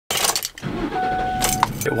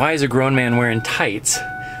Why is a grown man wearing tights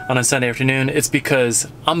on a Sunday afternoon? It's because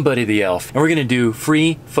I'm Buddy the Elf, and we're gonna do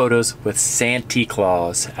free photos with Santa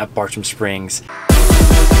Claus at Bartram Springs.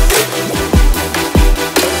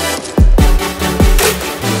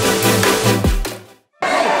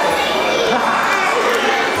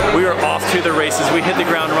 We are off to the races. We hit the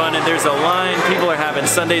ground running. There's a line. People are having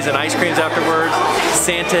sundaes and ice creams afterwards.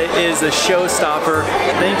 Santa is a showstopper.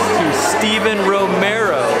 Thanks to Steven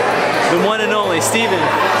Romero, the one and only Steven.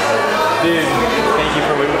 Dude, thank you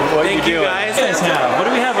for what you do. Guys. What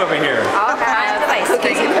do we have over here? All kinds of ice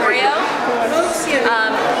cookies and Oreo,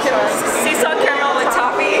 sea salt caramel with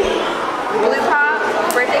toffee, blue pop,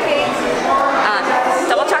 birthday cake,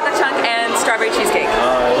 double chocolate chunk, and strawberry cheesecake.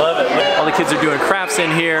 Oh, I love it. All the kids are doing crafts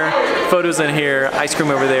in here, photos in here, ice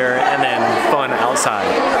cream over there, and then fun outside.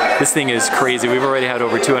 This thing is crazy. We've already had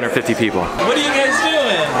over 250 people. What are you guys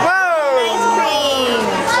doing? Whoa! Ice cream!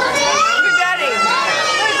 Good daddy!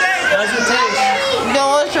 How's it taste?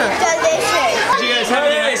 Delicious. Delicious. Did you guys have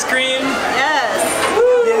any ice cream? Yes!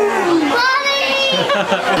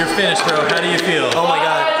 You're finished, bro. How do you feel? Oh my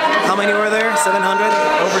God. How many were there? 700?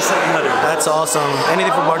 Over 700. That's awesome.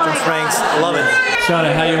 Anything for Bartram Springs. Love it.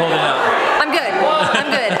 Shauna, how you holding out? I'm good. I'm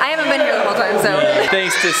good. I haven't been here the whole time, so.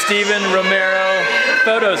 Thanks to Steven Romero.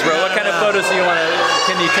 Photos, bro. What kind of photos do you want to,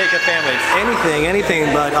 can you take of families?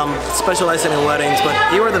 Anything, but I'm specializing in weddings. But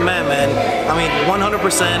you are the man, man. I mean, 100%.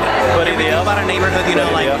 Everything about our neighborhood, you know,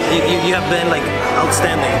 like, you have been, like,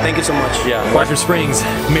 outstanding. Thank you so much. Yeah. Bartram Springs,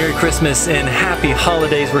 Merry Christmas and Happy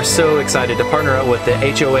Holidays. We're so excited to partner up with the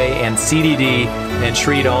HOA and CDD and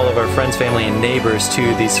treat all of our friends, family, and neighbors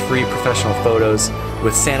to these free professional photos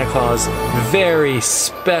with Santa Claus. Very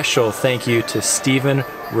special thank you to Steven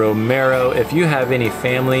Romero. If you have any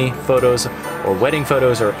family photos or wedding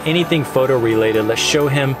photos or anything photo related, let's show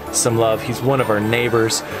him some love. He's one of our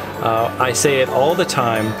neighbors. I say it all the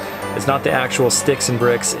time, it's not the actual sticks and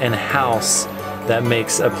bricks and house that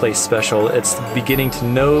makes a place special. It's beginning to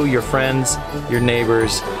know your friends, your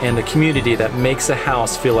neighbors, and the community that makes a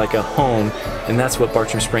house feel like a home, and that's what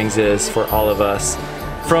Bartram Springs is for all of us.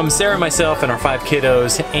 From Sarah, myself, and our 5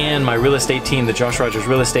 kiddos, and my real estate team, the Josh Rogers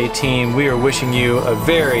Real Estate Team, we are wishing you a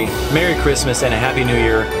very Merry Christmas and a Happy New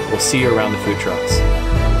Year. We'll see you around the food trucks.